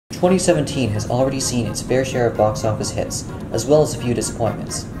2017 has already seen its fair share of box office hits, as well as a few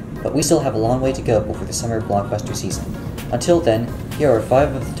disappointments, but we still have a long way to go before the summer blockbuster season. Until then, here are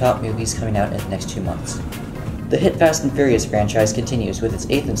 5 of the top movies coming out in the next 2 months. The hit Fast and Furious franchise continues with its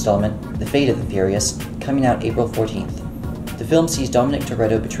 8th installment, The Fate of the Furious, coming out April 14th. The film sees Dominic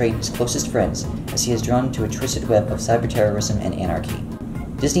Toretto betraying his closest friends as he is drawn into a twisted web of cyber-terrorism and anarchy.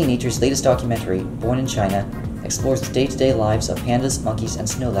 Disney Nature's latest documentary, Born in China, explores the day-to-day lives of pandas, monkeys, and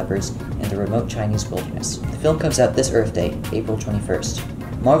snow leopards in the remote Chinese wilderness. The film comes out this Earth Day, April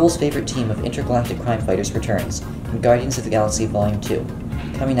 21st. Marvel's favorite team of intergalactic crime fighters returns in Guardians of the Galaxy Volume 2,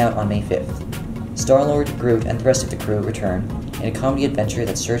 coming out on May 5th. Star-Lord, Groot, and the rest of the crew return in a comedy adventure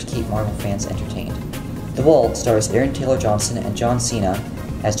that's sure to keep Marvel fans entertained. The Wall stars Aaron Taylor Johnson and John Cena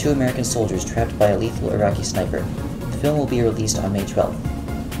as 2 American soldiers trapped by a lethal Iraqi sniper. The film will be released on May 12th.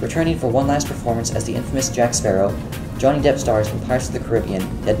 Returning for one last performance as the infamous Jack Sparrow, Johnny Depp stars in Pirates of the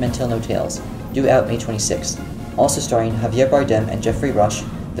Caribbean, Dead Men Tell No Tales, due out May 26th. Also starring Javier Bardem and Jeffrey Rush,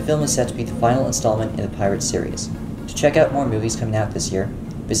 the film is set to be the final installment in the Pirates series. To check out more movies coming out this year,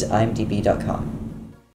 visit imdb.com.